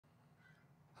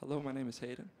Hello, my name is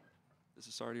Haiden. This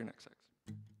is Sorry to Your Next Ex.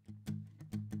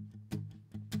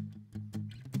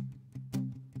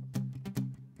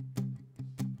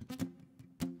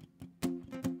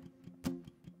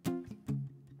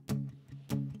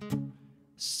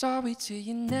 Sorry to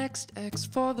your next ex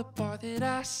for the part that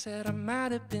I said I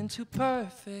might have been too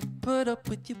perfect. Put up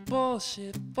with your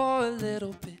bullshit for a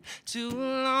little bit too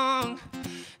long.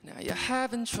 Now you're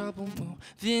having trouble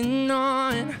moving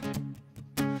on.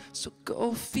 So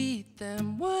go feed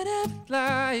them whatever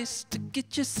lies to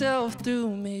get yourself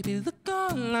through. Maybe look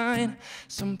online,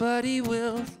 somebody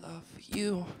will love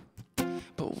you.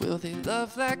 But will they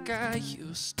love like I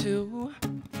used to?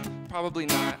 Probably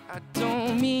not. I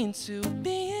don't mean to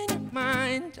be in your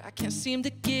mind. I can't seem to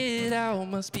get out.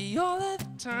 Must be all of the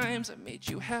times I made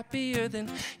you happier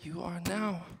than you are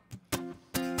now.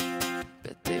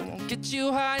 Bet they won't get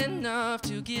you high enough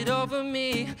to get over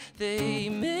me. They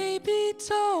may be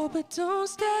tall, but don't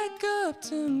stack up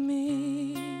to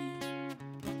me.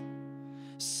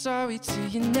 Sorry to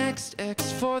your next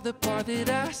ex for the part that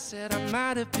I said I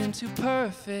might have been too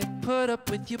perfect. Put up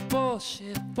with your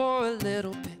bullshit for a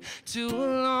little bit too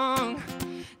long.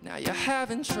 Now you're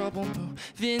having trouble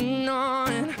moving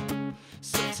on.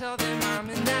 So tell them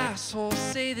I'm an asshole.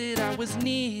 Say that I was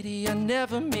needy. I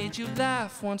never made you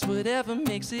laugh once. Whatever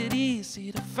makes it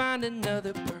easy to find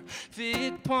another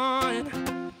perfect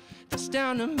pawn that's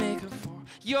down to make up for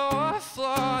your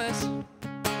flaws.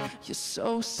 You're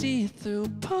so see-through,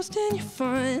 posting your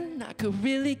fun. I could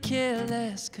really care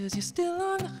less, cause you're still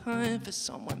on the hunt for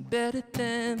someone better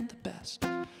than the best.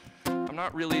 I'm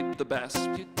not really the best.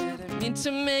 You didn't mean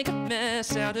to make a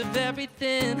mess out of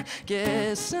everything.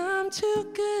 Guess I'm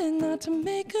too good not to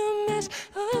make a mess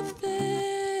of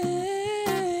things.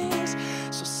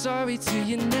 So sorry to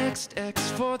your next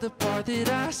ex for the part that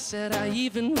I said. I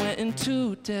even went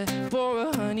into debt for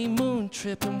a honeymoon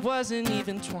trip and wasn't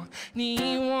even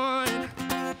 21.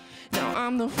 Now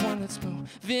I'm the one that's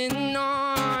moving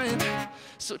on.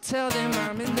 So tell them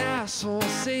I'm an asshole.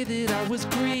 Say that I was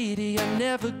greedy. I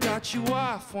never got you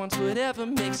off once. Whatever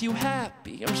makes you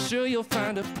happy, I'm sure you'll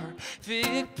find a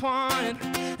perfect pawn,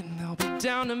 and they'll be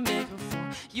down to make up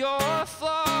for your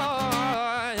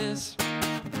flaws.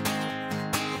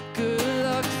 Good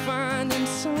luck finding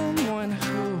someone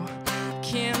who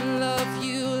can love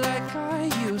you like I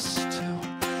used to.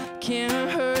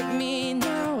 Can't hurt me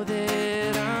now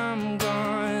that I'm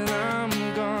gone, I'm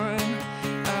gone.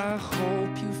 I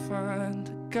hope you find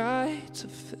a guy to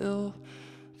fill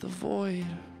the void.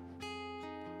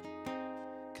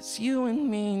 Cause you and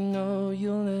me know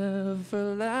you'll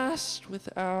never last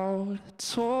without a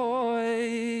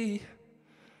toy.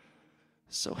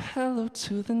 So hello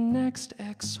to the next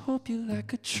ex. Hope you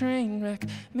like a train wreck.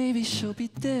 Maybe she'll be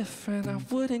different. I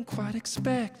wouldn't quite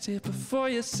expect it, but for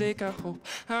your sake I hope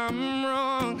I'm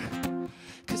wrong.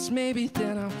 Cause maybe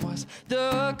then I was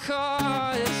the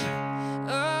cause.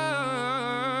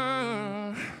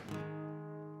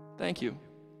 Thank you.